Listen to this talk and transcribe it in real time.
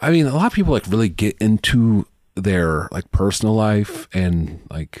I mean, a lot of people like really get into their like personal life and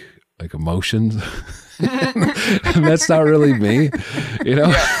like emotions. And that's not really me, you know?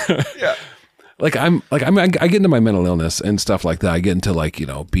 Yeah. I get into my mental illness and stuff like that. I get into like,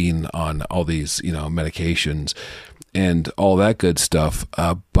 being on all these, medications and all that good stuff.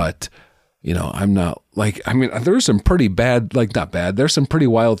 But I'm not like, I mean, there's some pretty bad, like not bad. There's some pretty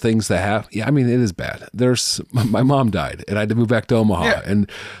wild things that happen. Yeah. I mean, it is bad. My mom died and I had to move back to Omaha. Yeah. And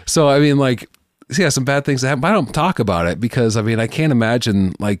so, I mean, like, yeah, some bad things that happen, but I don't talk about it because, I mean, I can't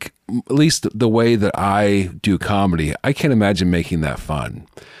imagine, like, at least the way that I do comedy, I can't imagine making that fun.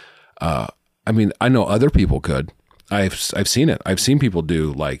 I mean, I know other people could. I've seen it. I've seen people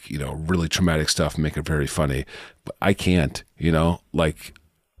do, like, really traumatic stuff and make it very funny, but I can't, like,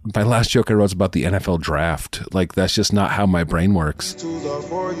 my last joke I wrote was about the NFL draft. Like, that's just not how my brain works.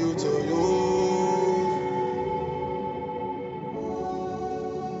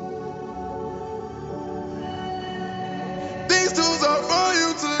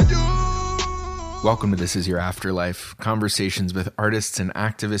 Welcome to This Is Your Afterlife, conversations with artists and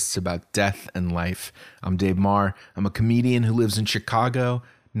activists about death and life. I'm Dave Marr. I'm a comedian who lives in Chicago.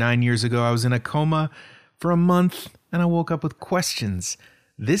 9 years ago, I was in a coma for a month, and I woke up with questions.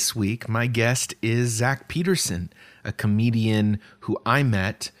 This week, my guest is Zach Peterson, a comedian who I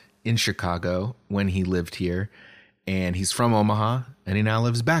met in Chicago when he lived here, and he's from Omaha, and he now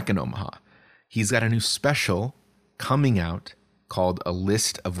lives back in Omaha. He's got a new special coming out called A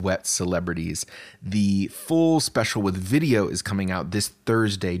List of Wet Celebrities. The full special with video is coming out this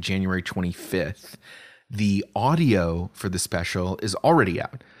Thursday, January 25th. The audio for the special is already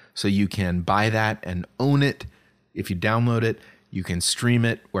out, so you can buy that and own it. If you download it, you can stream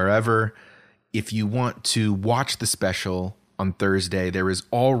it wherever. If you want to watch the special on Thursday, there is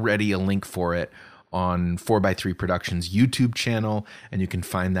already a link for it on 4x3 Productions YouTube channel, and you can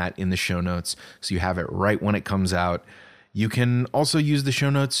find that in the show notes, so you have it right when it comes out. You can also use the show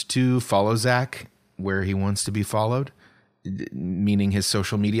notes to follow Zach where he wants to be followed, meaning his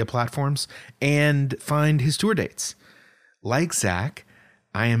social media platforms, and find his tour dates. Like Zach,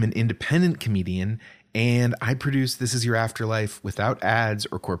 I am an independent comedian, and I produce This Is Your Afterlife without ads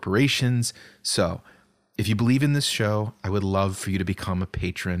or corporations. So if you believe in this show, I would love for you to become a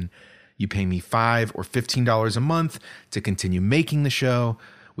patron. You pay me $5 or $15 a month to continue making the show,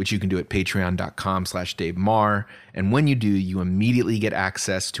 which you can do at patreon.com/Dave Marr. And when you do, you immediately get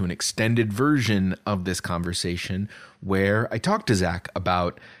access to an extended version of this conversation where I talk to Zach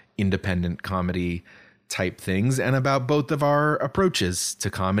about independent comedy type things and about both of our approaches to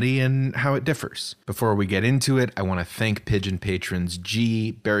comedy and how it differs. Before we get into it, I want to thank Pigeon patrons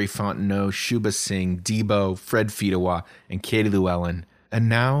G, Barry Fontenot, Shuba Singh, Debo, Fred Fedewa, and Katie Llewellyn. And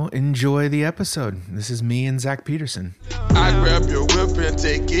now, enjoy the episode. This is me and Zach Peterson. I grab your whip and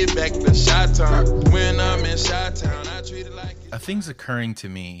take it back to Chi-Town. When I'm in Chi-Town, I treat it like A thing's occurring to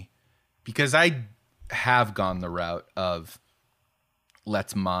me because I have gone the route of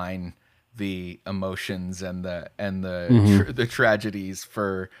let's mine the emotions and the tragedies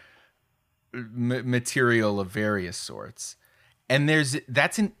for material of various sorts. And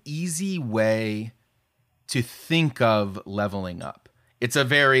that's an easy way to think of leveling up. It's a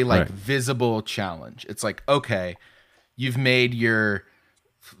very visible challenge. It's like, okay, you've made your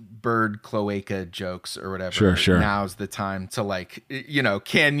bird cloaca jokes or whatever. Sure. Now's the time to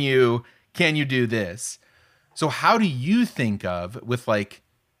can you do this? So how do you think of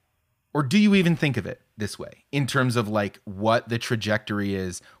or do you even think of it this way in terms of what the trajectory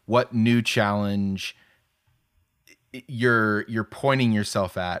is, what new challenge you're pointing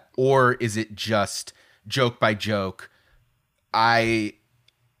yourself at, or is it just joke by joke?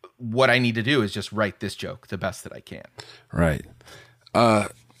 What I need to do is just write this joke the best that I can. Right.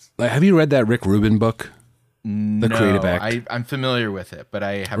 Have you read that Rick Rubin book? The Creative Act? I'm familiar with it, but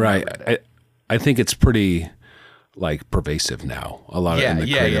I haven't read it. I think it's pretty pervasive now. A lot of in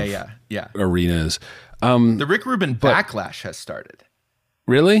the creative arenas. The Rick Rubin backlash has started.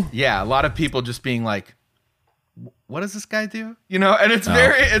 Really? Yeah, a lot of people just being like, what does this guy do? And it's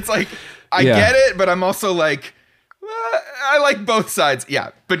it's like, I get it, but I'm also like, I like both sides.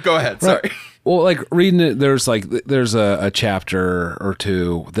 Yeah, but go ahead. Sorry. Right. Well, reading it, there's a chapter or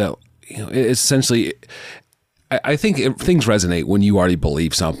two that essentially, I think things resonate when you already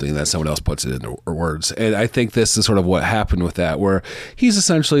believe something that someone else puts it into words, and I think this is sort of what happened with that, where he's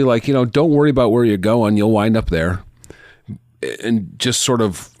essentially don't worry about where you're going, you'll wind up there, and just sort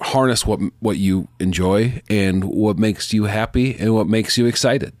of harness what you enjoy and what makes you happy and what makes you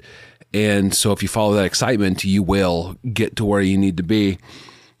excited. And so if you follow that excitement, you will get to where you need to be.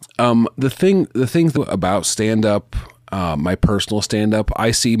 The thing about stand-up, my personal stand-up.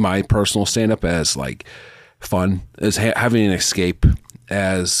 I see my personal stand-up as like fun, as having an escape,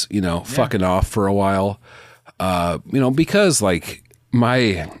 as, you know, fucking off for a while. You know, because like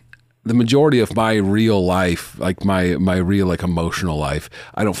the majority of my real life, like my real like emotional life,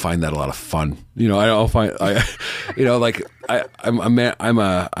 I don't find that a lot of fun. You know, I don't find you know, like I'm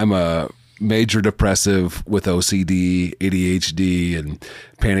a major depressive with OCD, ADHD, and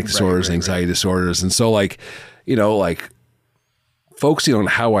panic disorders, anxiety disorders, and so like, you know, like focusing on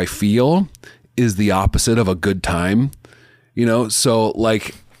how I feel is the opposite of a good time. You know, so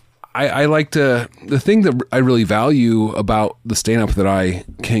like. I like the thing that I really value about the stand-up that I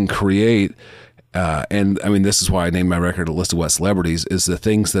can create, and I mean, this is why I named my record A List of Wet Celebrities, is the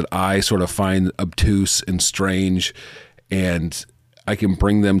things that I sort of find obtuse and strange, and I can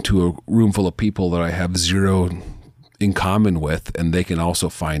bring them to a room full of people that I have zero in common with, and they can also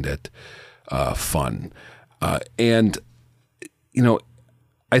find it fun. And, you know,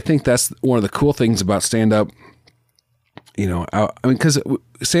 I think that's one of the cool things about stand-up. You know, I mean, because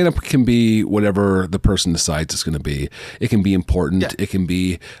stand-up can be whatever the person decides it's going to be. It can be important. Yeah. It can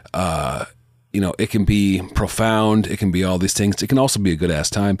be, you know, it can be profound. It can be all these things. It can also be a good-ass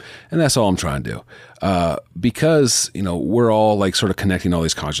time. And that's all I'm trying to do. Because, you know, we're all like sort of connecting all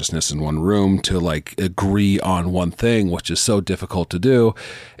these consciousness in one room to like agree on one thing, which is so difficult to do.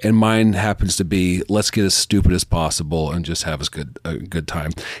 And mine happens to be, let's get as stupid as possible and just have a good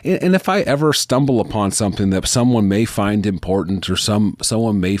time. And if I ever stumble upon something that someone may find important or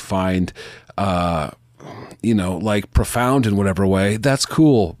someone may find, you know, like profound in whatever way, that's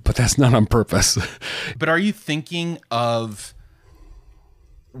cool, but that's not on purpose. But are you thinking of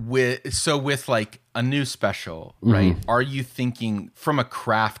with like a new special, right? Mm-hmm. Are you thinking from a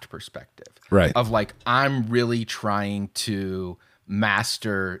craft perspective, right? Of like, I'm really trying to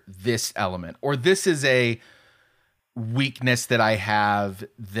master this element, or this is a weakness that I have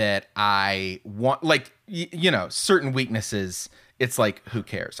that I want, like, you know, certain weaknesses. It's like, who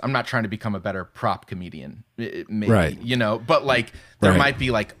cares? I'm not trying to become a better prop comedian, maybe, right. You know, but like there might be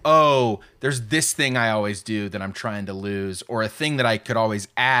like, oh, there's this thing I always do that I'm trying to lose, or a thing that I could always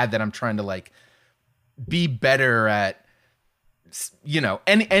add that I'm trying to like be better at, you know,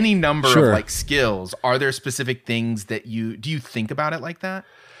 any number of like skills. Are there specific things that do you think about it like that?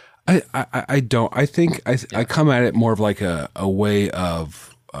 I don't. I think I come at it more of like a way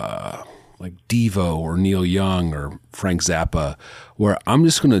of, like Devo or Neil Young or Frank Zappa, where I'm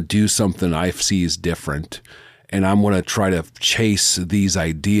just going to do something I see as different, and I'm going to try to chase these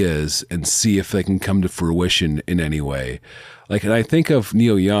ideas and see if they can come to fruition in any way. Like, and I think of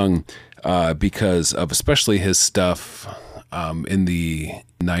Neil Young because of especially his stuff in the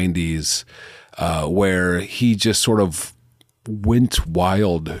 90s, where he just sort of went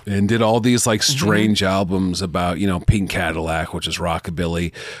wild and did all these like strange albums about, you know, Pink Cadillac, which is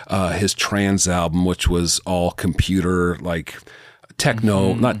rockabilly, his Trans album, which was all computer, like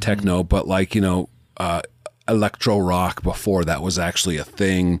techno, not techno, but like, you know, electro rock before that was actually a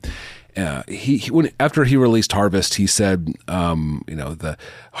thing. After he released Harvest, he said, you know, the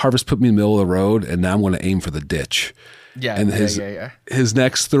Harvest put me in the middle of the road, and now I'm going to aim for the ditch. Yeah. And his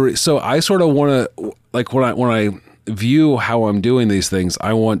next three. So I sort of want to, like, when I view how I'm doing these things,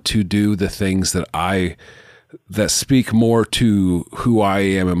 I want to do the things that speak more to who I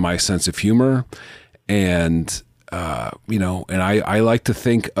am and my sense of humor. And, you know, and I like to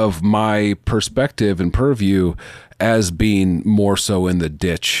think of my perspective and purview as being more so in the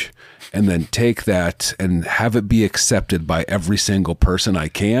ditch, and then take that and have it be accepted by every single person I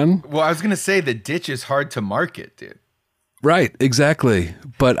can. Well, I was going to say the ditch is hard to market, dude. Right, exactly.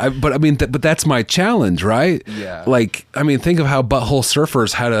 But I mean, but that's my challenge, right? Yeah. Like, I mean, think of how Butthole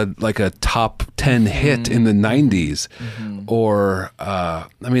Surfers had a top 10 hit in the 90s, or I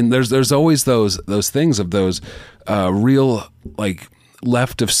mean, there's always those things of those real like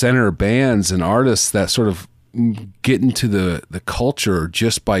left of center bands and artists that sort of get into the culture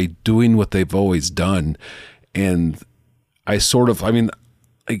just by doing what they've always done, and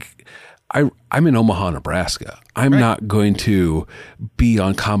I'm in Omaha, Nebraska. I'm not going to be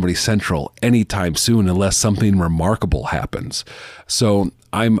on Comedy Central anytime soon unless something remarkable happens. So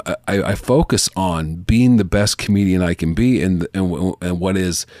I focus on being the best comedian I can be, and what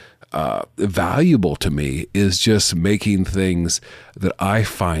is valuable to me is just making things that I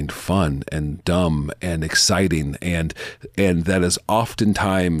find fun and dumb and exciting, and that is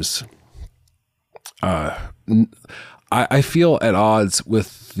oftentimes I feel at odds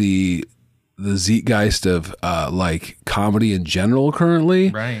with the zeitgeist of like comedy in general currently.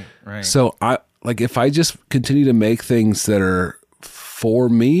 Right. So if I just continue to make things that are for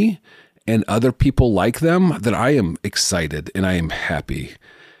me and other people like them, then I am excited and I am happy.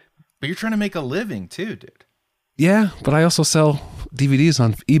 But you're trying to make a living too, dude. Yeah, but I also sell DVDs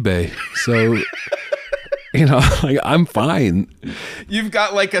on eBay. So, like I'm fine. You've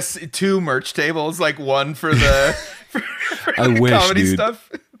got like two merch tables, like one for the for I the wish, comedy dude. stuff.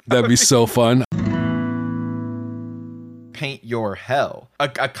 That'd be so fun. Paint your hell. A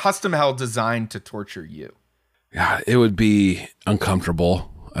custom hell designed to torture you. Yeah, it would be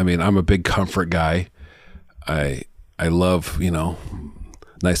uncomfortable. I mean, I'm a big comfort guy. I love,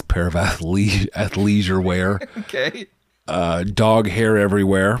 nice pair of athleisure wear. Okay. Dog hair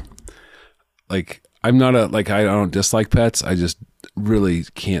everywhere. Like I don't dislike pets. I just really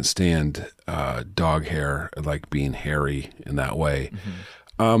can't stand dog hair, like being hairy in that way.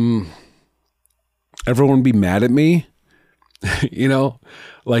 Mm-hmm. Everyone would be mad at me.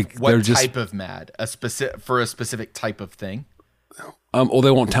 Like what they're just type of mad? For a specific type of thing? Well,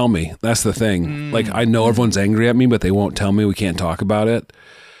 they won't tell me. That's the thing. Like I know everyone's angry at me, but they won't tell me. We can't talk about it.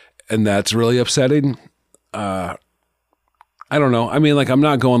 And that's really upsetting. I don't know. I mean, like I'm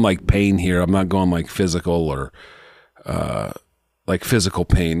not going like pain here. I'm not going like physical or like physical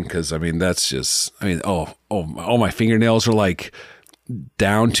pain. Cause I mean, that's just, all my fingernails are like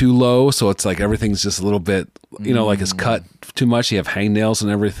down too low. So it's like everything's just a little bit, like it's cut too much. You have hangnails and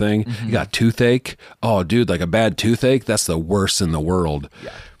everything. Mm-hmm. You got toothache. Oh, dude, like a bad toothache. That's the worst in the world.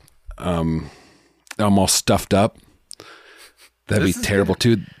 Yeah. I'm all stuffed up. That'd be terrible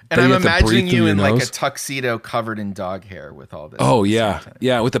too. And I'm imagining you in like a tuxedo covered in dog hair with all this. Oh yeah.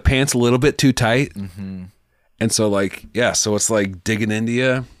 Yeah. With the pants a little bit too tight. Mm-hmm. And so like, yeah, so it's like digging into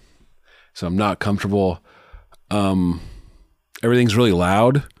you. So I'm not comfortable. Everything's really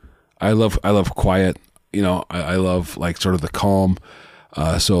loud. I love quiet. I love like sort of the calm.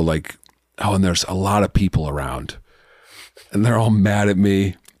 So like, and there's a lot of people around and they're all mad at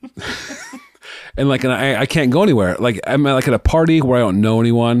me. And like, I can't go anywhere. Like I'm like at a party where I don't know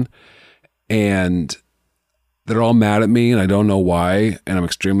anyone and they're all mad at me and I don't know why. And I'm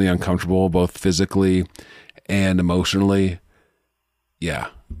extremely uncomfortable, both physically and emotionally. Yeah.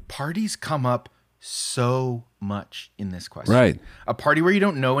 Parties come up so much in this question. Right. A party where you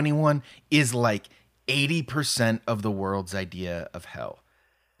don't know anyone is like 80% of the world's idea of hell.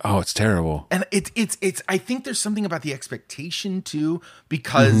 Oh, it's terrible. And it's I think there's something about the expectation too,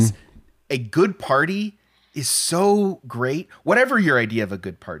 because a good party is so great, whatever your idea of a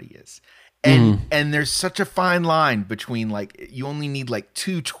good party is. And there's such a fine line between like, you only need like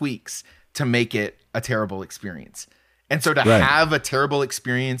 2 tweaks to make it a terrible experience. And so to have a terrible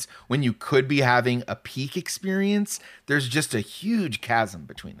experience when you could be having a peak experience, there's just a huge chasm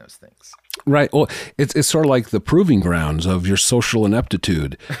between those things. Right. Well, it's sort of like the proving grounds of your social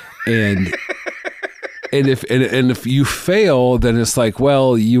ineptitude. And if you fail, then it's like,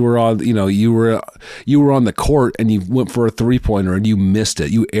 well, you were on the court and you went for a 3-pointer and you missed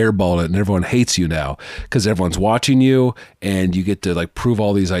it. You airballed it and everyone hates you now because everyone's watching you and you get to like prove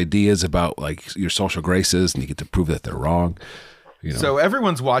all these ideas about like your social graces and you get to prove that they're wrong. So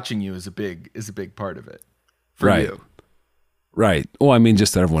everyone's watching you is a big part of it for you. Right. Well, I mean,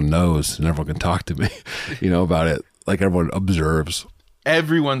 just that everyone knows and everyone can talk to me, about it. Like everyone observes.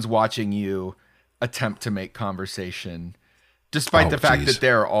 Everyone's watching you attempt to make conversation, despite the fact that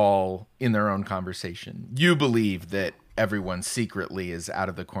they're all in their own conversation. You believe that everyone secretly is out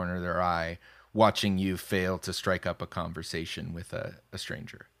of the corner of their eye watching you fail to strike up a conversation with a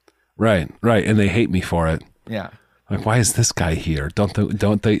stranger. Right. And they hate me for it. Yeah. Like, why is this guy here? Don't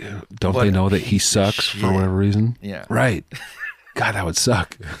they know that he sucks for whatever reason? Yeah. Right. God, that would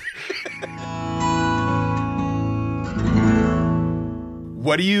suck.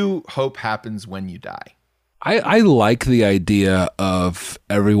 What do you hope happens when you die? I like the idea of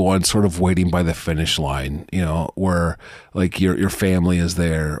everyone sort of waiting by the finish line, where like your family is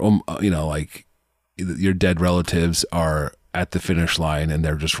there, like your dead relatives are at the finish line and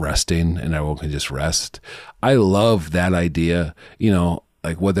they're just resting and everyone can just rest. I love that idea,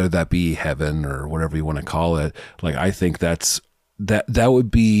 like whether that be heaven or whatever you want to call it. Like, I think that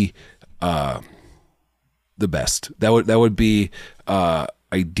would be, the best. That would be,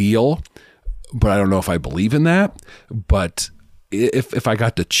 ideal, but I don't know if I believe in that. But if I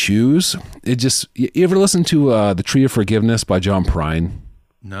got to choose, you ever listen to The Tree of Forgiveness by John Prine?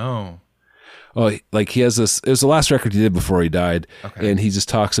 No. Oh, like he has this, it was the last record he did before he died. Okay. And he just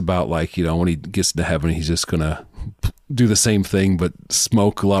talks about like, when he gets to heaven, he's just going to do the same thing, but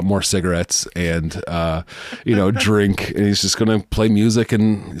smoke a lot more cigarettes and, drink. And he's just going to play music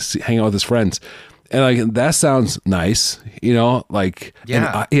and hang out with his friends. And like, that sounds nice, like,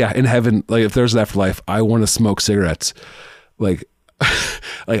 in heaven, like if there's an afterlife, I want to smoke cigarettes. Like,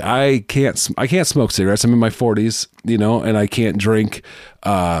 like I can't smoke cigarettes. I'm in my 40s, and I can't drink.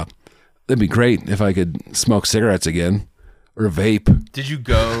 It'd be great if I could smoke cigarettes again or vape. Did you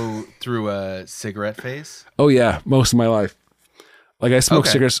go through a cigarette phase? Oh yeah, most of my life. Like I smoked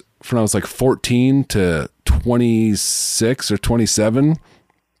cigarettes from I was like 14 to 26 or 27.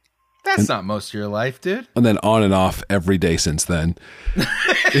 That's not most of your life, dude. And then on and off every day since then.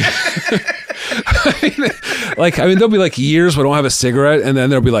 There'll be like years where I don't have a cigarette, and then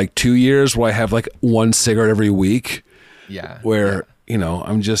there'll be like 2 years where I have like one cigarette every week. Yeah. Where,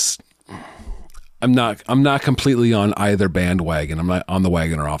 I'm not completely on either bandwagon. I'm not on the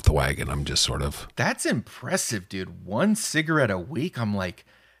wagon or off the wagon. I'm just sort of. That's impressive, dude. One cigarette a week. I'm like,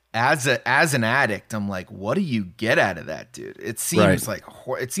 as an addict, I'm like, what do you get out of that, dude? It seems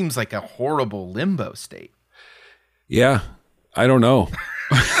like a horrible limbo state. Yeah, I don't know.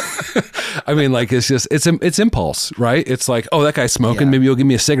 I mean, like it's impulse, right? It's like, oh, that guy's smoking. Maybe you'll give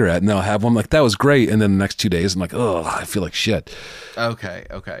me a cigarette, and I'll have one. Like that was great, and then the next 2 days, I'm like, oh, I feel like shit. Okay.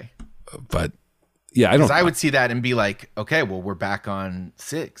 But yeah, I don't. I would see that and be like, okay, well, we're back on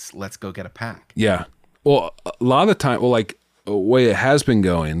 6. Let's go get a pack. Yeah. Well, a lot of the time, like the way it has been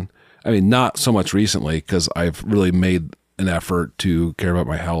going. I mean, not so much recently because I've really made an effort to care about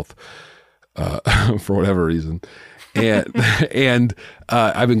my health for whatever reason. And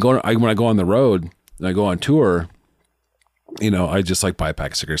I've been going. When I go on the road and I go on tour, I just like buy a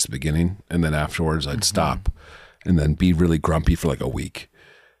pack of cigarettes at the beginning, and then afterwards I'd stop, and then be really grumpy for like a week,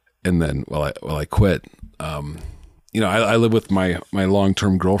 and then while I quit, I live with my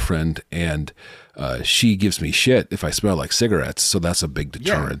long-term girlfriend, and she gives me shit if I smell like cigarettes, so that's a big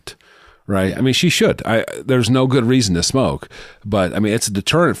deterrent. Yeah. Right. Yeah. I mean, she should. There's no good reason to smoke, but I mean, it's a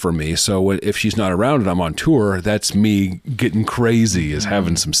deterrent for me. So if she's not around and I'm on tour, that's me getting crazy is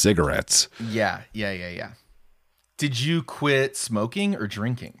having some cigarettes. Yeah. Did you quit smoking or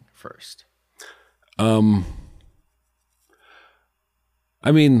drinking first? I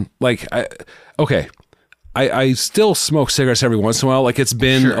mean, like, I still smoke cigarettes every once in a while. Like it's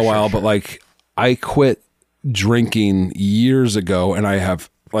been a while, but like I quit drinking years ago, and I have.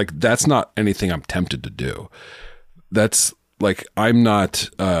 Like, that's not anything I'm tempted to do. That's like, I'm not,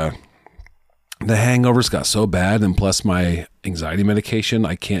 the hangovers got so bad, and plus my anxiety medication,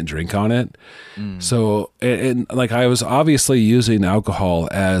 I can't drink on it. So, and like, I was obviously using alcohol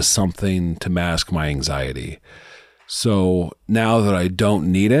as something to mask my anxiety. So now that I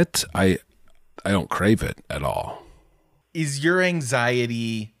don't need it, I don't crave it at all. Is your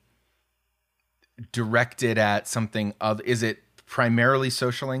anxiety directed at something other? Is it primarily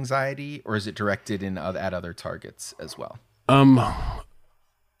social anxiety, or is it directed at other targets as well?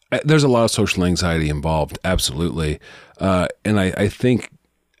 There's a lot of social anxiety involved, absolutely, and I think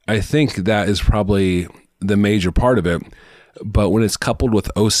that is probably the major part of it. But when it's coupled with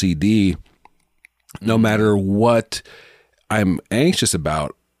OCD, no matter what I'm anxious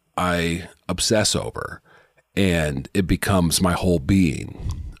about, I obsess over, and it becomes my whole being,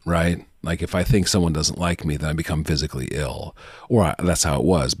 right? Like if I think someone doesn't like me, then I become physically ill, or that's how it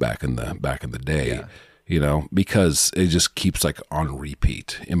was back in the day, because it just keeps like on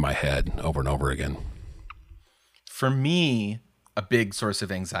repeat in my head over and over again. For me, a big source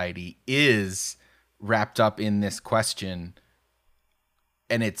of anxiety is wrapped up in this question,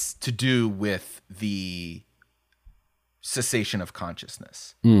 and it's to do with the cessation of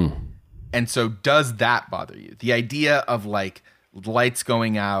consciousness. And so does that bother you? The idea of like lights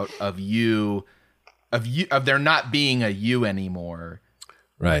going out of there not being a you anymore.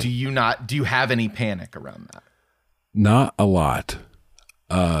 Right. Do you have any panic around that? Not a lot.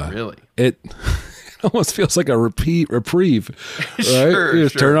 Really? It almost feels like a reprieve, right? Sure.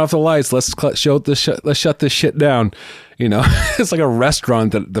 Turn off the lights. Let's shut this shit down. It's like a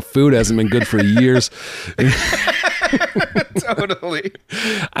restaurant that the food hasn't been good for years. Totally.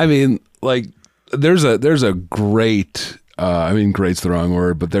 I mean, like there's a great, great's the wrong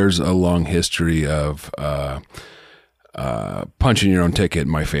word, but there's a long history of punching your own ticket in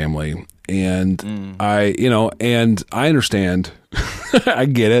my family. And I understand. I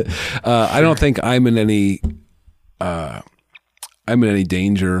get it. I don't think I'm in any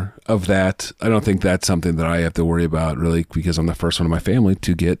danger of that. I don't think that's something that I have to worry about really, because I'm the first one in my family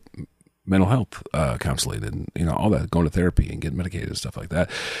to get mental health counseling and all that, going to therapy and getting medicated and stuff like that.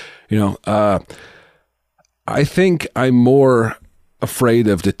 I think I'm more afraid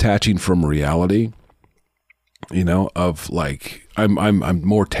of detaching from reality. Of like I'm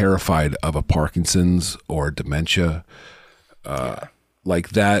more terrified of a Parkinson's or dementia. Like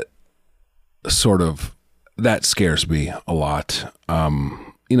that sort of, that scares me a lot.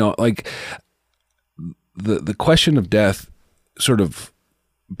 Like the question of death sort of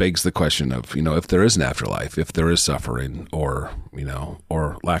begs the question of, if there is an afterlife, if there is suffering or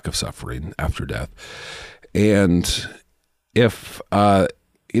lack of suffering after death. And if, religion,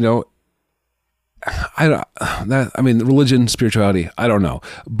 spirituality, I don't know,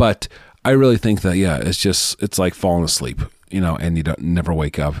 but I really think that, it's like falling asleep, and you don't never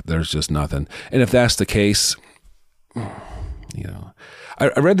wake up. There's just nothing. And if that's the case,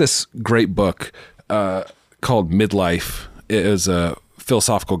 I read this great book called Midlife. It is a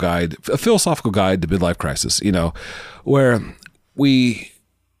philosophical guide to midlife crisis, where we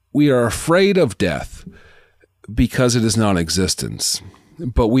are afraid of death because it is non-existence,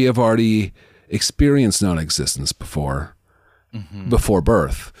 but we have already experienced non-existence before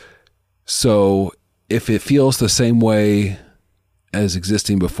birth. So if it feels the same way as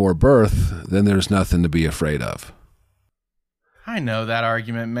existing before birth, then there's nothing to be afraid of. I know that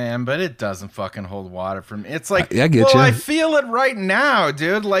argument, man, but it doesn't fucking hold water for me. It's like, I get you. I feel it right now,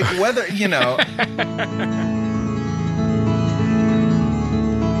 dude. Like whether,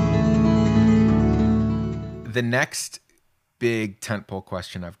 The next big tentpole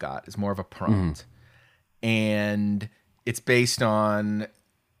question I've got is more of a prompt. And it's based on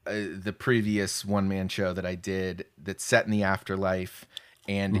the previous one-man show that I did that's set in the afterlife.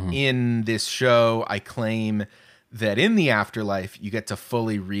 And in this show, I claim that in the afterlife, you get to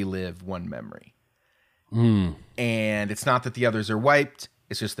fully relive one memory. And it's not that the others are wiped.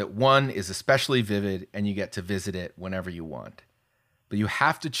 It's just that one is especially vivid and you get to visit it whenever you want. But you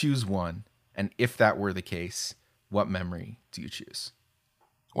have to choose one. And if that were the case, what memory do you choose?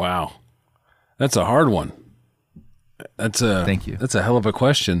 Wow. That's a hard one. Thank you. That's a hell of a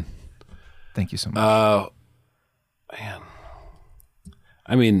question. Thank you so much.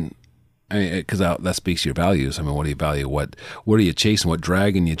 Man. Because that speaks to your values. What do you value? What are you chasing? What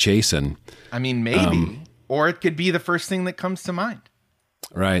dragon you chasing? Maybe. Or it could be the first thing that comes to mind.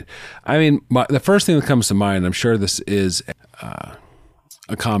 Right. The first thing that comes to mind, I'm sure this is a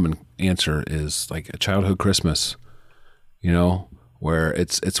common answer, is like a childhood Christmas, where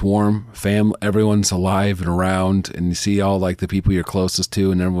it's warm, everyone's alive and around, and you see all like the people you're closest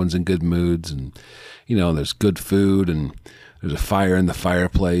to, and everyone's in good moods, and there's good food, and there's a fire in the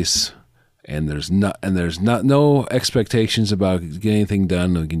fireplace, and there's no expectations about getting anything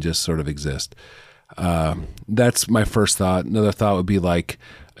done. We can just sort of exist. That's my first thought. Another thought would be like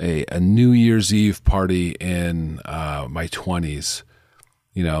a New Year's Eve party in my 20s,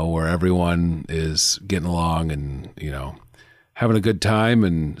 where everyone is getting along and, having a good time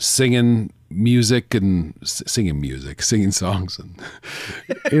and singing songs and,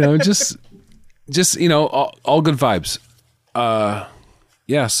 all good vibes.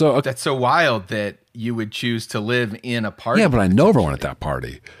 So that's so wild that you would choose to live in a party. Yeah, but I know everyone at that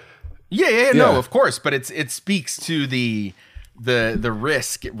party. Yeah, no, of course. But it speaks to the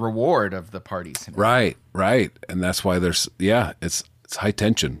risk reward of the parties. Right. And that's why it's high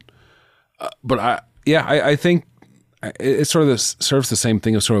tension. But I think it sort of serves the same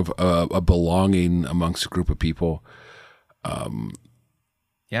thing as sort of a belonging amongst a group of people.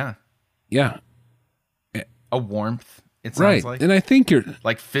 Yeah. A warmth, it sounds like. And I think you're...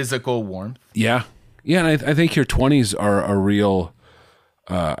 Like physical warmth. Yeah. And I think your 20s are a real...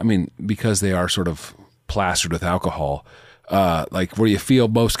 because they are sort of plastered with alcohol, like where you feel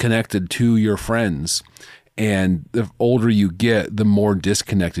most connected to your friends. And the older you get, the more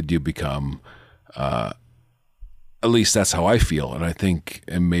disconnected you become. At least that's how I feel. And I think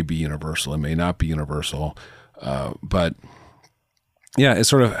it may be universal. It may not be universal. But yeah, it's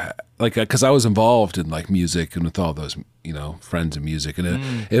sort of like, because I was involved in like music and with all those, friends in music.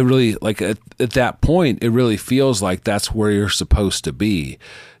 And it really, like at that point, it really feels like that's where you're supposed to be.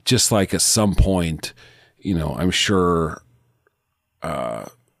 Just like at some point, I'm sure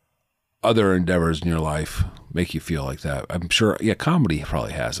other endeavors in your life make you feel like that. I'm sure, comedy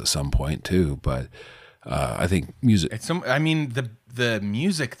probably has at some point too, but I think music. The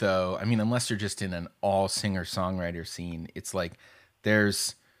music though, unless you're just in an all singer-songwriter scene, it's like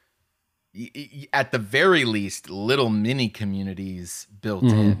there's, at the very least, little mini communities built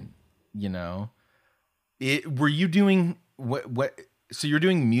in, Were you doing what? So you're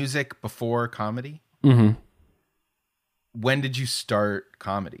doing music before comedy? Mm-hmm. When did you start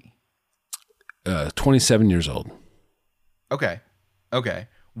comedy? 27 years old. Okay.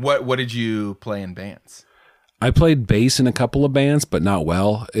 What did you play in bands? I played bass in a couple of bands, but not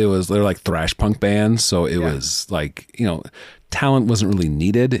well. They're like thrash punk bands, so it was like, talent wasn't really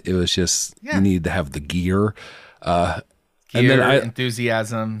needed. It was just you needed to have the gear. And then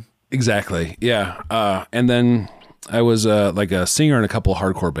enthusiasm. Exactly. Yeah. And then I was like a singer in a couple of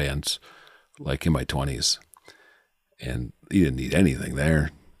hardcore bands, like in my 20s. And didn't need anything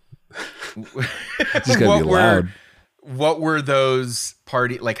there. Just gotta be loud. What were those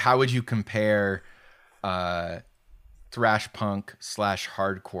like? How would you compare thrash punk /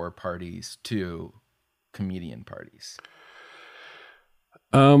 hardcore parties to comedian parties?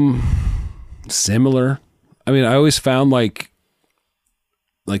 Similar. I mean, I always found like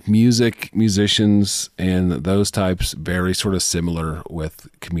musicians and those types very sort of similar with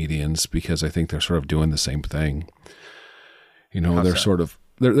comedians, because I think they're sort of doing the same thing. They're sort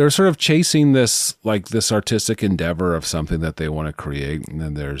of chasing this artistic endeavor of something that they want to create, and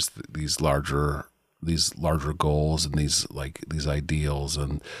then there's these larger goals and these ideals,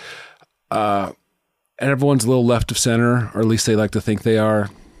 and everyone's a little left of center, or at least they like to think they are.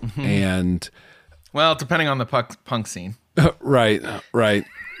 Mm-hmm. And well, depending on the punk scene. Right.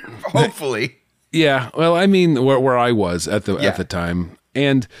 Hopefully. Yeah. Well, I mean, where I was at the time,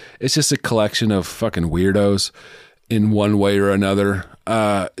 and it's just a collection of fucking weirdos in one way or another.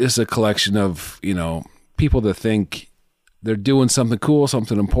 It's a collection of, people that think they're doing something cool,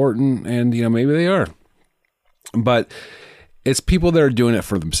 something important, and, maybe they are. But it's people that are doing it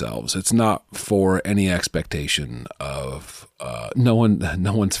for themselves. It's not for any expectation of no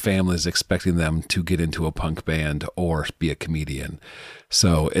one's family is expecting them to get into a punk band or be a comedian.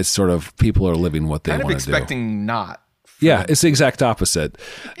 So it's sort of people are living what they want to do. Expecting not. Yeah, it's the exact opposite.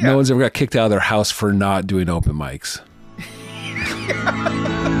 Yeah. No one's ever got kicked out of their house for not doing open mics.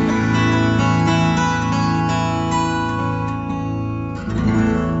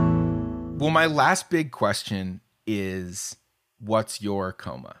 Well, my last big question is, what's your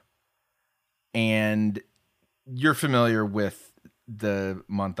coma? And you're familiar with the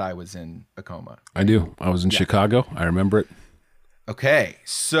month I was in a coma. I do. I was in Chicago. I remember it. Okay.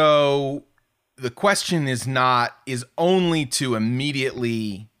 So the question is only to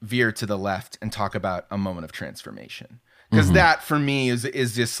immediately veer to the left and talk about a moment of transformation. Because that for me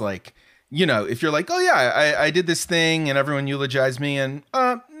is just like, if you're like, oh yeah, I did this thing and everyone eulogized me and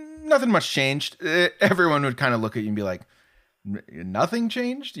nothing much changed. Everyone would kind of look at you and be like, nothing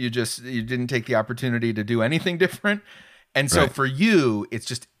changed? You didn't take the opportunity to do anything different. And so for you, it's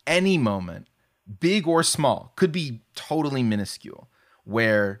just any moment, big or small, could be totally minuscule,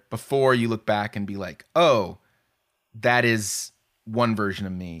 where before you look back and be like, oh, that is one version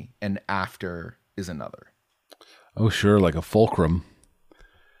of me and after is another. Oh, sure. Like a fulcrum.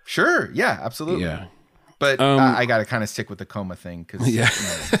 Sure. Yeah, absolutely. Yeah. But I got to kind of stick with the coma thing because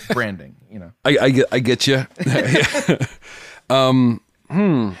branding, I get you. I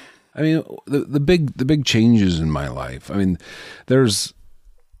mean, the big changes in my life. I mean, there's,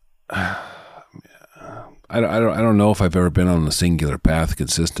 I don't know if I've ever been on a singular path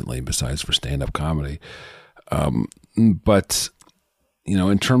consistently besides for stand-up comedy. But,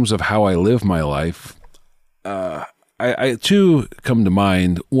 in terms of how I live my life, I two come to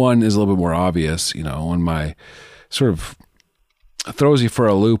mind. One is a little bit more obvious, when my sort of throws you for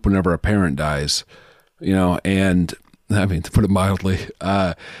a loop whenever a parent dies, and I mean, to put it mildly,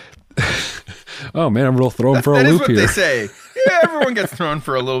 oh man, I'm real thrown for a loop here. That is what they say. Yeah, everyone gets thrown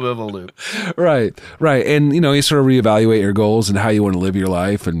for a little bit of a loop. Right. And, you sort of reevaluate your goals and how you want to live your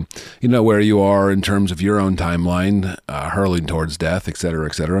life and, where you are in terms of your own timeline, hurling towards death, et cetera,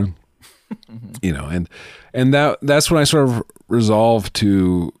 et cetera. And that's when I sort of resolved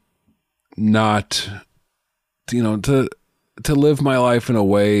to not, to live my life in a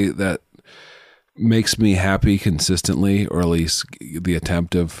way that makes me happy consistently, or at least the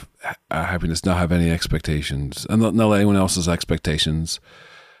attempt of happiness, not have any expectations, and not let anyone else's expectations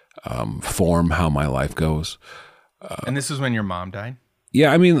form how my life goes. And this is when your mom died?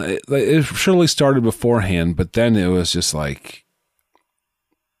 Yeah, I mean, it surely started beforehand, but then it was just like,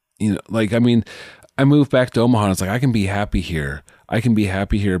 I mean, I moved back to Omaha, and it's like, I can be happy here. I can be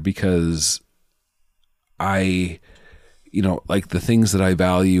happy here because I, like the things that I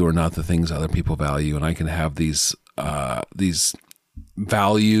value are not the things other people value, and I can have these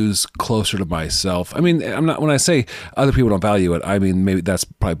values closer to myself. I mean, I'm not, when I say other people don't value it, I mean, maybe that's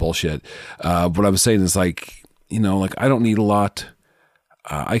probably bullshit. What I'm saying is like, like I don't need a lot.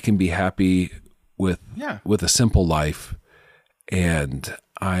 I can be happy with a simple life, and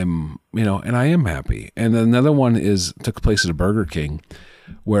I'm, and I am happy. And another one took place at a Burger King,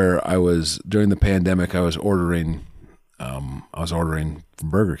 where I was, during the pandemic, I was ordering from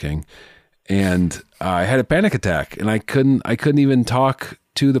Burger King, and I had a panic attack, and I couldn't even talk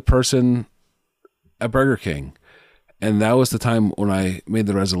to the person at Burger King. And that was the time when I made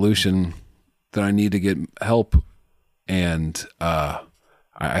the resolution that I need to get help, and I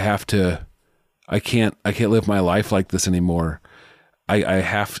can't live my life like this anymore. I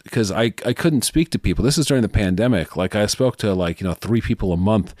have, because I couldn't speak to people. This is during the pandemic. Like I spoke to 3 people a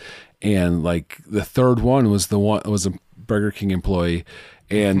month, and like the third one was a Burger King employee,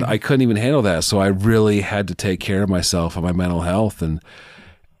 and I couldn't even handle that. So I really had to take care of myself and my mental health. And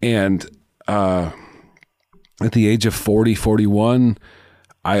at the age of 40, 41,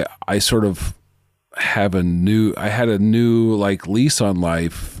 I sort of had a new like lease on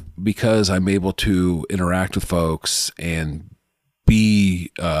life, because I'm able to interact with folks and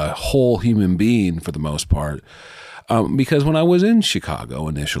be a whole human being for the most part. Because when I was in Chicago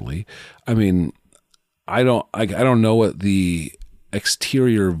initially, I mean, I don't know what the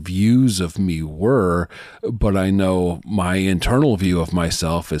exterior views of me were, but I know my internal view of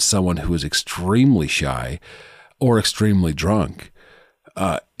myself as someone who is extremely shy or extremely drunk.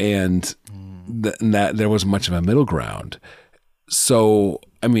 And that there wasn't much of a middle ground. So,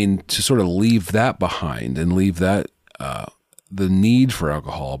 I mean, to sort of leave that behind and leave that, the need for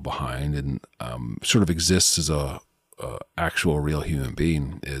alcohol behind, and sort of exists as a actual real human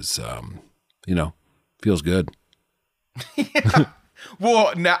being is, feels good. Yeah.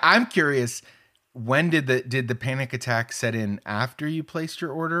 Well, now I'm curious, when did the panic attack set in? After you placed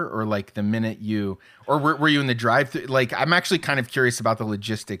your order, or like the minute were you in the drive-thru? Like, I'm actually kind of curious about the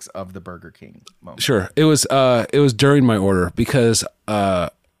logistics of the Burger King moment. Sure. It was during my order, because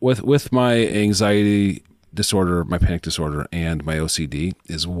with my anxiety disorder, my panic disorder, and my OCD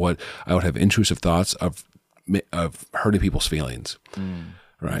is what I would have intrusive thoughts of hurting people's feelings.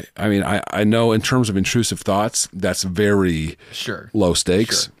 Right. I mean, I know in terms of intrusive thoughts, that's very low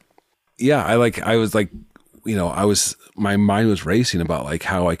stakes. Sure. Yeah. My mind was racing about like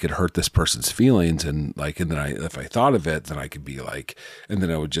how I could hurt this person's feelings. And then if I thought of it, then I could be like, and then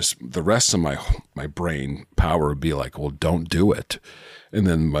I would just, the rest of my brain power would be like, well, don't do it. And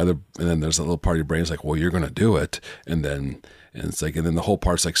then there's a little part of your brain is like, well, you're going to do it. And then the whole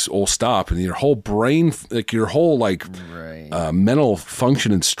part's like, oh, stop. And your whole brain, like your whole mental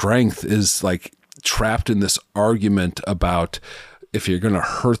function and strength is like trapped in this argument about if you're going to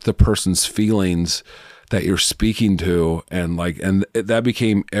hurt the person's feelings that you're speaking to. And that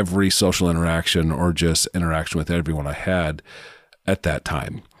became every social interaction or just interaction with everyone I had at that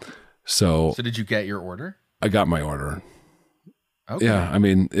time. So did you get your order? I got my order. Okay. Yeah, I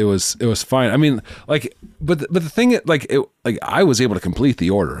mean, it was fine. I mean, but the thing, I was able to complete the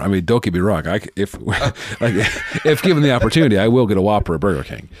order. I mean, don't get me wrong. If given the opportunity, I will get a Whopper at Burger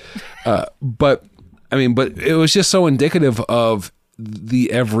King. But it was just so indicative of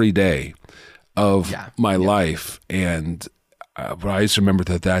the everyday of my life, and but I just remember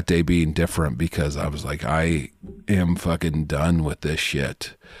that day being different, because I was like, I am fucking done with this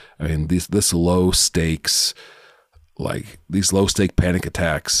shit. I mean, this low stakes. Like these low stake panic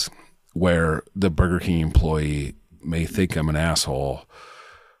attacks where the Burger King employee may think I'm an asshole.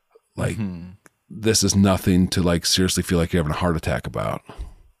 Like this is nothing to like seriously feel like you're having a heart attack about.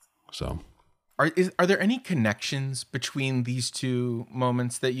 So are there any connections between these two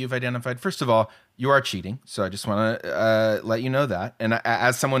moments that you've identified? First of all, you are cheating. So I just want to let you know that. And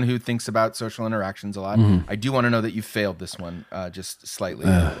as someone who thinks about social interactions a lot, I do want to know that you failed this one just slightly a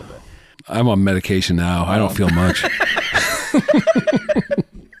little bit. I'm on medication now. I don't feel much.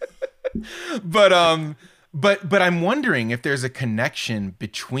 But I'm wondering if there's a connection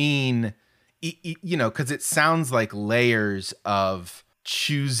between, because it sounds like layers of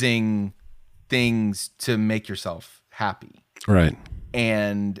choosing things to make yourself happy. Right.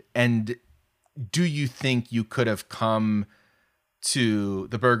 And do you think you could have come to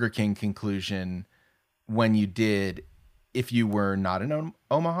the Burger King conclusion when you did if you were not in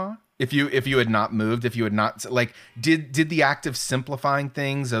Omaha? If you had not moved, if you had not, like, did the act of simplifying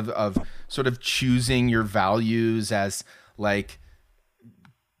things, of sort of choosing your values as like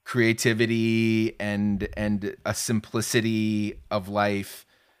creativity and a simplicity of life,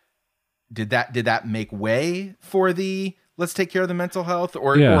 did that make way for the let's take care of the mental health,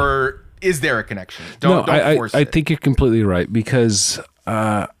 or is there a connection? Don't force it. I think you're completely right, because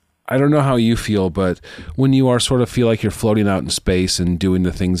I don't know how you feel, but when you are sort of feel like you're floating out in space and doing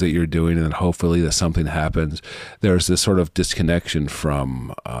the things that you're doing, and then hopefully that something happens, there's this sort of disconnection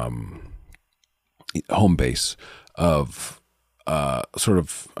from home base of high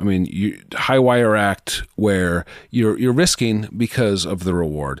wire act where you're risking because of the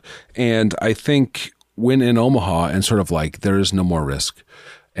reward. And I think when in Omaha and sort of like there is no more risk,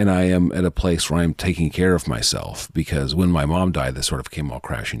 and I am at a place where I'm taking care of myself, because when my mom died, this sort of came all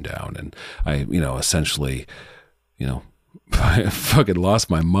crashing down, and I, essentially, I fucking lost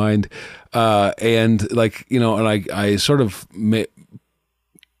my mind. And I sort of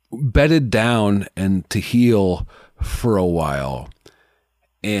bedded down and to heal for a while.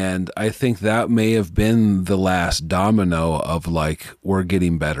 And I think that may have been the last domino of like, we're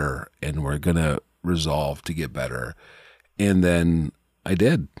getting better and we're going to resolve to get better. And then I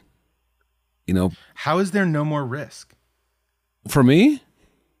did, How is there no more risk? For me?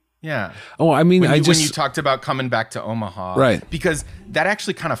 Yeah. Oh, I mean, when you talked about coming back to Omaha, right? Because that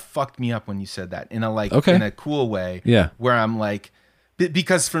actually kind of fucked me up when you said that in a in a cool way. Yeah. Where I'm like,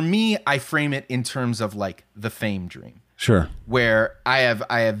 because for me, I frame it in terms of like the fame dream. Sure. Where I've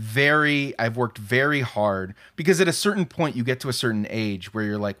worked very hard, because at a certain point you get to a certain age where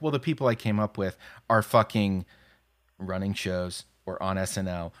you're like, well, the people I came up with are fucking running shows or on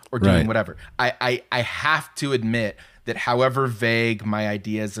SNL or doing whatever. I have to admit that however vague my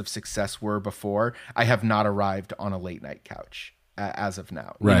ideas of success were before, I have not arrived on a late night couch as of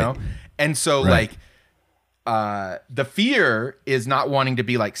now, you know? And so like, the fear is not wanting to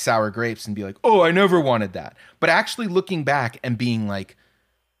be like sour grapes and be like, oh, I never wanted that. But actually looking back and being like,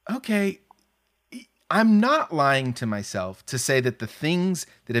 okay, I'm not lying to myself to say that the things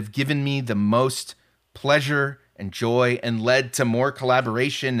that have given me the most pleasure and joy and led to more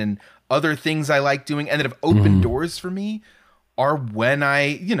collaboration and other things I like doing and that have opened doors for me are when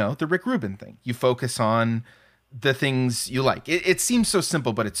the Rick Rubin thing. You focus on the things you like. It seems so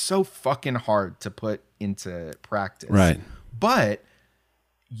simple, but it's so fucking hard to put into practice. Right. But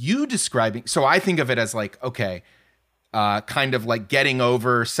you describing, so I think of it as like, okay, kind of like getting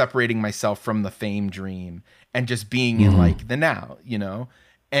over separating myself from the fame dream and just being in like the now,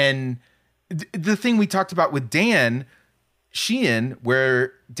 And the thing we talked about with Dan Sheehan,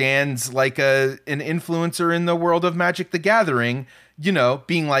 where Dan's like an influencer in the world of Magic the Gathering,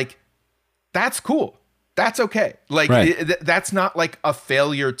 being like, that's cool. That's okay. Like, that's not like a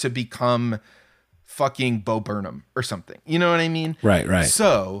failure to become fucking Bo Burnham or something. You know what I mean? Right.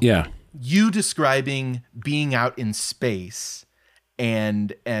 So, yeah, you describing being out in space,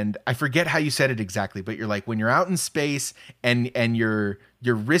 and I forget how you said it exactly, but you're like, when you're out in space and you're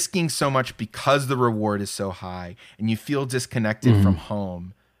risking so much because the reward is so high and you feel disconnected from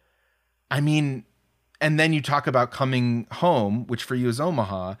home. I mean, and then you talk about coming home, which for you is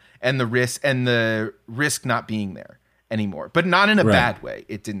Omaha, and the risk not being there anymore, but not in a bad way.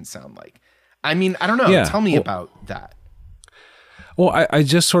 It didn't sound like. I mean, I don't know. Yeah. Tell me about that. Well, I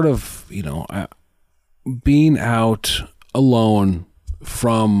just sort of, being out alone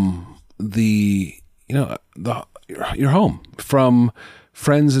from your home, from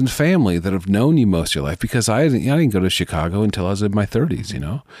friends and family that have known you most of your life, because I didn't go to Chicago until I was in my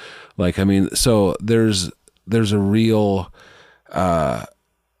 30s, Like, I mean, so there's a real,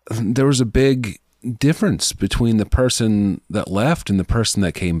 there was a big difference between the person that left and the person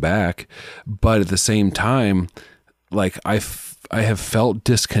that came back. But at the same time, like I have felt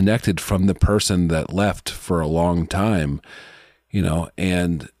disconnected from the person that left for a long time,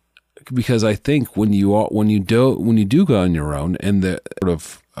 and because I think when you do go on your own and the sort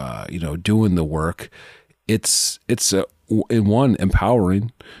of, doing the work, it's in one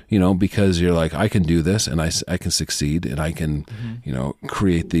empowering, because you're like, I can do this and I can succeed and I can,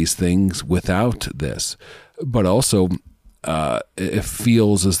 create these things without this. But also, it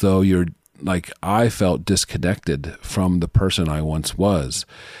feels as though you're like, I felt disconnected from the person I once was.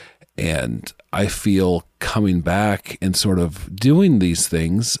 And I feel coming back and sort of doing these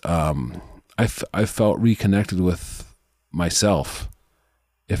things, I felt reconnected with myself,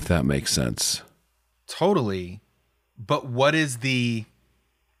 if that makes sense. Totally. But what is the,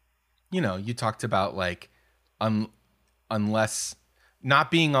 you talked about like, unless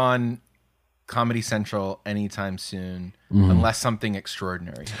not being on Comedy Central anytime soon, unless something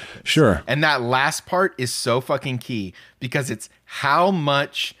extraordinary happens. Sure. And that last part is so fucking key, because it's how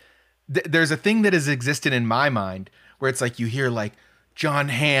much there's a thing that has existed in my mind where it's like, you hear like John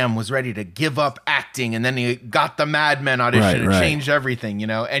Hamm was ready to give up acting and then he got the Mad Men audition and changed everything,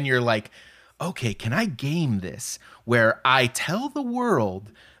 and you're like, okay, can I game this where I tell the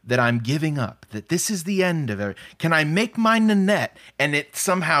world that I'm giving up, that this is the end of it? Can I make my Nanette and it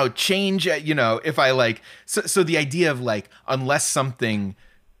somehow change, if I like, so the idea of like, unless something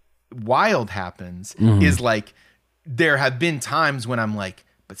wild happens is like, there have been times when I'm like,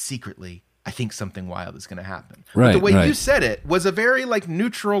 but secretly, I think something wild is going to happen. But the way you said it was a very like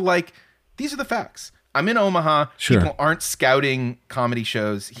neutral, like, these are the facts. I'm in Omaha. Sure. People aren't scouting comedy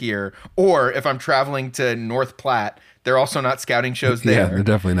shows here. Or if I'm traveling to North Platte, they're also not scouting shows there. Yeah, they're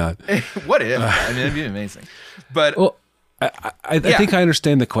definitely not. What if? I mean, it'd be amazing. But well, I think I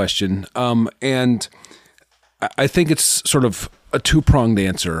understand the question. And I think it's sort of a two-pronged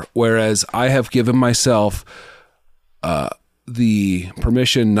answer, whereas I have given myself the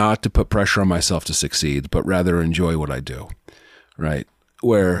permission not to put pressure on myself to succeed, but rather enjoy what I do. Right.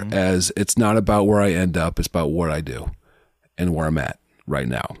 Whereas it's not about where I end up, it's about what I do and where I'm at right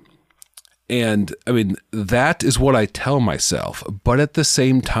now. And I mean, that is what I tell myself. But at the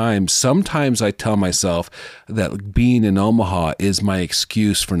same time, sometimes I tell myself that being in Omaha is my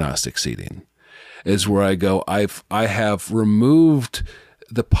excuse for not succeeding. Is where I go, I have removed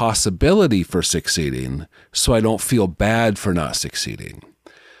the possibility for succeeding, so I don't feel bad for not succeeding.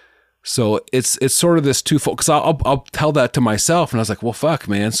 So it's sort of this twofold, because I'll tell that to myself, and I was like, well, fuck,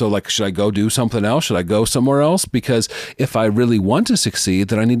 man. So like, should I go do something else? Should I go somewhere else? Because if I really want to succeed,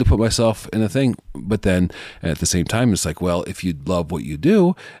 then I need to put myself in a thing. But then at the same time, it's like, well, if you love what you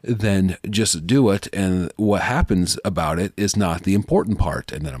do, then just do it. And what happens about it is not the important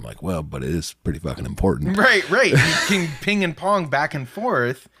part. And then I'm like, well, but it is pretty fucking important. Right. You can ping and pong back and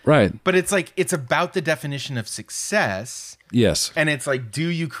forth. Right. But it's like, it's about the definition of success. Yes. And it's like, do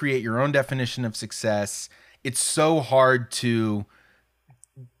you create your own definition of success? It's so hard to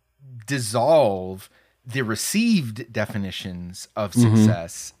dissolve the received definitions of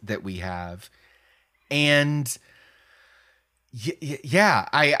success that we have. And yeah,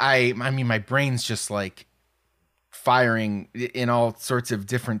 I mean, my brain's just like firing in all sorts of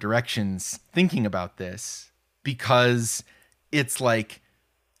different directions thinking about this, because it's like,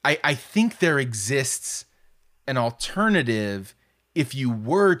 I think there exists an alternative if you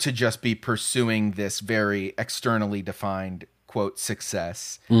were to just be pursuing this very externally defined, quote,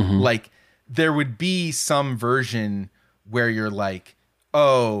 success. Like, there would be some version where you're like,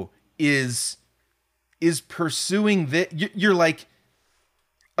 oh, is pursuing that, you're like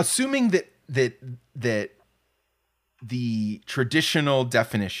assuming that the traditional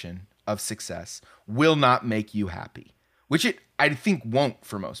definition of success will not make you happy, which it I think won't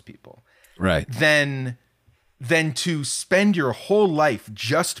for most people. Right. Then to spend your whole life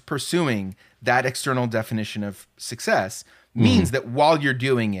just pursuing that external definition of success means that while you're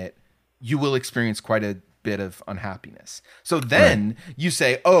doing it, you will experience quite a bit of unhappiness. So then you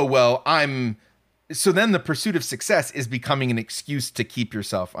say, oh, well, so then the pursuit of success is becoming an excuse to keep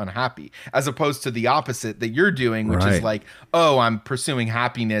yourself unhappy, as opposed to the opposite that you're doing, which is like, oh, I'm pursuing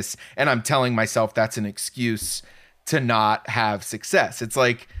happiness and I'm telling myself that's an excuse to not have success. It's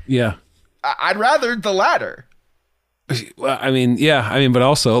like, yeah, I'd rather the latter. Well, I mean, but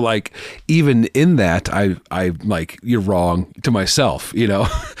also like, even in that, I like, you're wrong to myself, you know,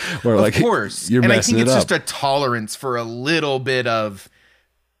 where like, of course, you're and messing I think it it's up. just a tolerance for a little bit of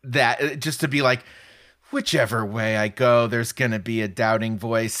that, just to be like, whichever way I go, there's going to be a doubting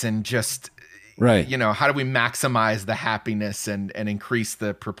voice, and just, you know, how do we maximize the happiness and increase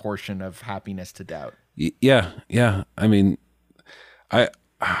the proportion of happiness to doubt? Yeah. I mean, I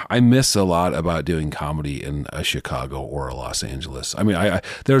miss a lot about doing comedy in a Chicago or a Los Angeles. I mean,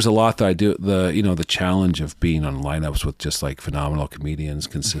 there's a lot that I do. The challenge of being on lineups with just like phenomenal comedians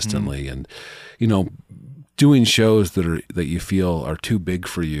consistently, and doing shows that you feel are too big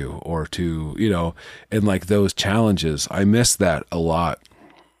for you, or too, and like those challenges. I miss that a lot.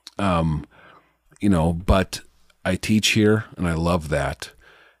 But I teach here, and I love that,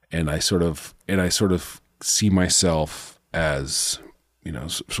 and I sort of see myself as,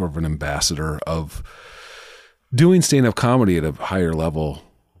 sort of an ambassador of doing stand-up comedy at a higher level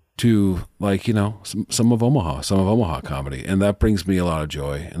to, like, some of Omaha comedy. And that brings me a lot of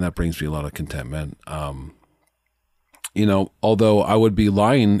joy, and that brings me a lot of contentment. Although I would be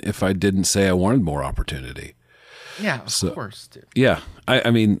lying if I didn't say I wanted more opportunity. Yeah, of course, dude. Yeah.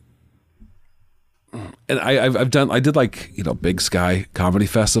 I mean, and I did like, Big Sky Comedy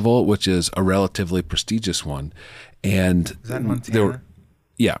Festival, which is a relatively prestigious one. And is that in Montana?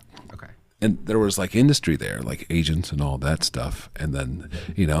 Yeah. Okay. And there was like industry there, like agents and all that stuff. And then,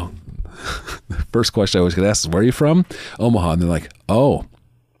 the first question I was going to ask is, where are you from? Omaha. And they're like, oh,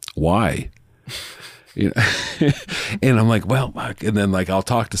 why? And I'm like, well, and then like, I'll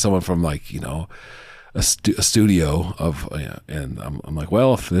talk to someone from like, a studio of, and I'm like,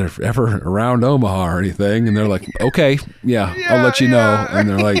 well, if they're ever around Omaha or anything, and they're like, okay, I'll let you know. And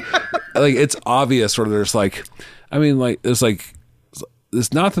they're like, like, it's obvious, or there's like, I mean, like,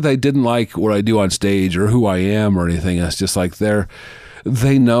 it's not that they didn't like what I do on stage or who I am or anything. It's just like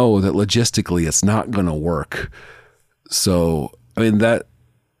they know that logistically it's not going to work. So, I mean, that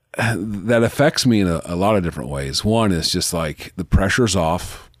affects me in a lot of different ways. One is just like, the pressure's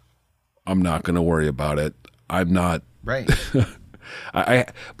off. I'm not going to worry about it. I'm not right. I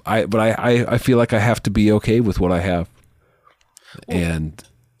feel like I have to be okay with what I have. Well,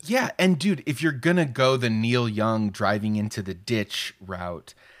 and dude, if you're going to go the Neil Young driving into the ditch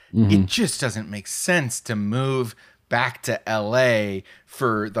route, it just doesn't make sense to move back to LA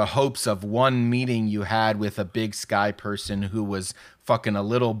for the hopes of one meeting you had with a big sky person who was fucking a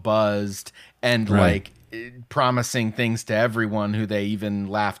little buzzed and like promising things to everyone who they even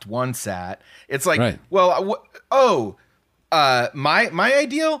laughed once at. It's like, well, my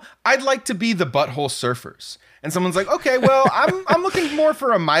ideal, I'd like to be the Butthole Surfers. And someone's like, okay, well, I'm looking more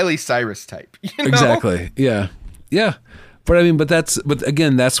for a Miley Cyrus type. You know? Exactly. Yeah. Yeah. But I mean, but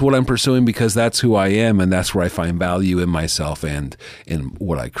again, that's what I'm pursuing because that's who I am. And that's where I find value in myself and in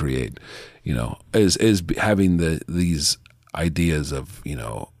what I create, you know, is having these ideas of, you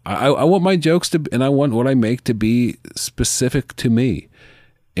know, I want my jokes to, and I want what I make to be specific to me.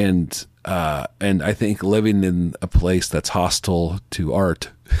 And I think living in a place that's hostile to art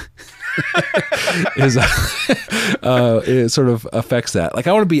it sort of affects that. Like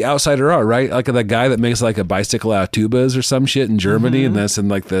I want to be outsider art, right? Like the guy that makes like a bicycle out of tubas or some shit in Germany, and that's in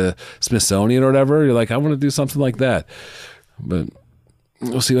like the Smithsonian or whatever. You're like, I want to do something like that, but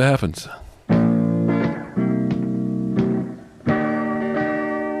we'll see what happens.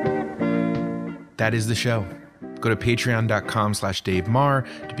 That is the show. Go to patreon.com/Dave Marr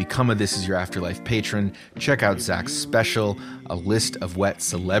to become a This Is Your Afterlife patron. Check out Zach's special, A List of Wet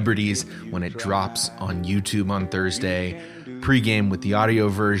Celebrities, when it drops on YouTube on Thursday. Pre-game with the audio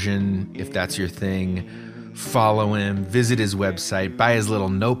version, if that's your thing. Follow him, visit his website, buy his little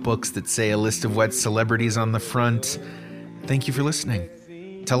notebooks that say A List of Wet Celebrities on the front. Thank you for listening.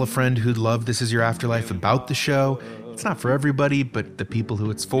 Tell a friend who'd love This Is Your Afterlife about the show. It's not for everybody, but the people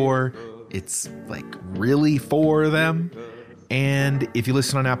who it's for, it's like really for them. And if you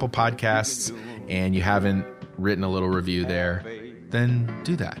listen on Apple Podcasts and you haven't written a little review there, then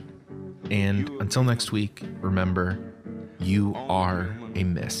do that. And until next week, remember, you are a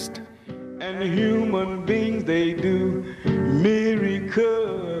mist. And human beings, they do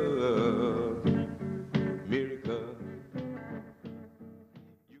miracles.